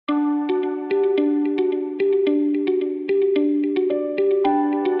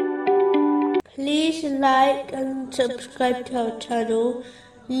like and subscribe to our channel.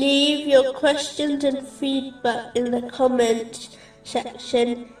 Leave your questions and feedback in the comments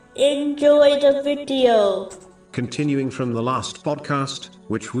section. Enjoy the video. Continuing from the last podcast,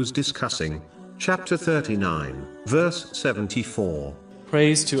 which was discussing chapter 39, verse 74.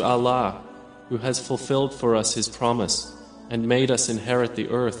 Praise to Allah, who has fulfilled for us His promise, and made us inherit the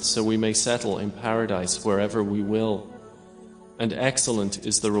earth so we may settle in paradise wherever we will. And excellent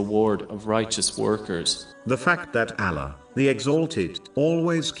is the reward of righteous workers. The fact that Allah, the Exalted,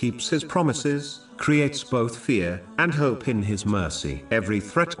 always keeps His promises, creates both fear and hope in His mercy. Every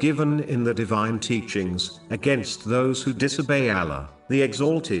threat given in the divine teachings against those who disobey Allah, the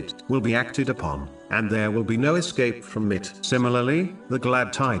Exalted, will be acted upon, and there will be no escape from it. Similarly, the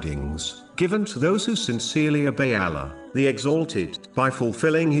glad tidings given to those who sincerely obey Allah, the Exalted, by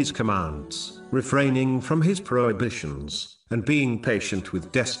fulfilling His commands, refraining from His prohibitions, and being patient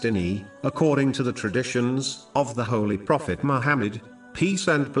with destiny, according to the traditions of the Holy Prophet Muhammad, peace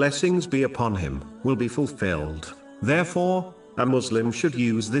and blessings be upon him, will be fulfilled. Therefore, a Muslim should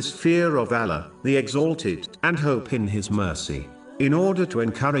use this fear of Allah, the Exalted, and hope in His mercy, in order to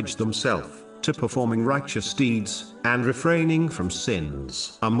encourage themselves to performing righteous deeds, and refraining from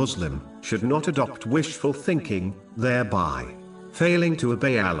sins. A Muslim should not adopt wishful thinking, thereby failing to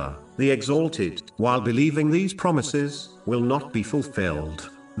obey Allah, the Exalted, while believing these promises will not be fulfilled.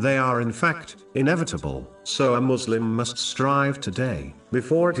 They are in fact inevitable, so a Muslim must strive today,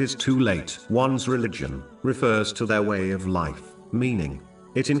 before it is too late. One's religion refers to their way of life, meaning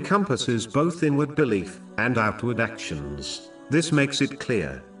it encompasses both inward belief and outward actions. This makes it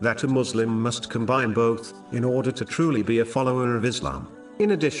clear that a Muslim must combine both, in order to truly be a follower of Islam.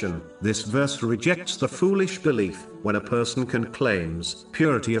 In addition, this verse rejects the foolish belief when a person claims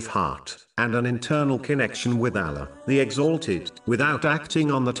purity of heart and an internal connection with Allah, the Exalted, without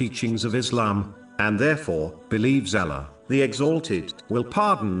acting on the teachings of Islam, and therefore believes Allah, the Exalted, will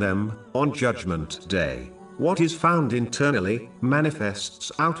pardon them on Judgment Day. What is found internally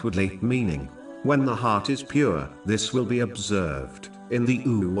manifests outwardly, meaning when the heart is pure, this will be observed in the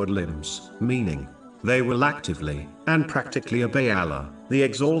outward limbs, meaning they will actively and practically obey Allah, the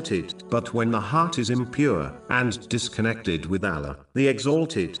Exalted. But when the heart is impure and disconnected with Allah, the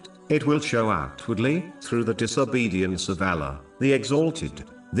Exalted, it will show outwardly through the disobedience of Allah, the Exalted.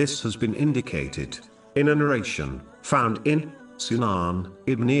 This has been indicated in a narration found in Sunan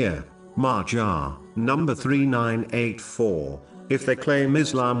Ibn Majah, number 3984. If they claim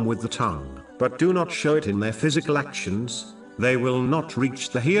Islam with the tongue, but do not show it in their physical actions, they will not reach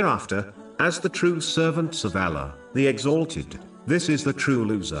the hereafter as the true servants of Allah, the Exalted. This is the true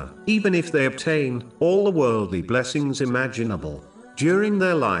loser. Even if they obtain all the worldly blessings imaginable during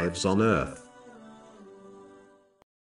their lives on earth,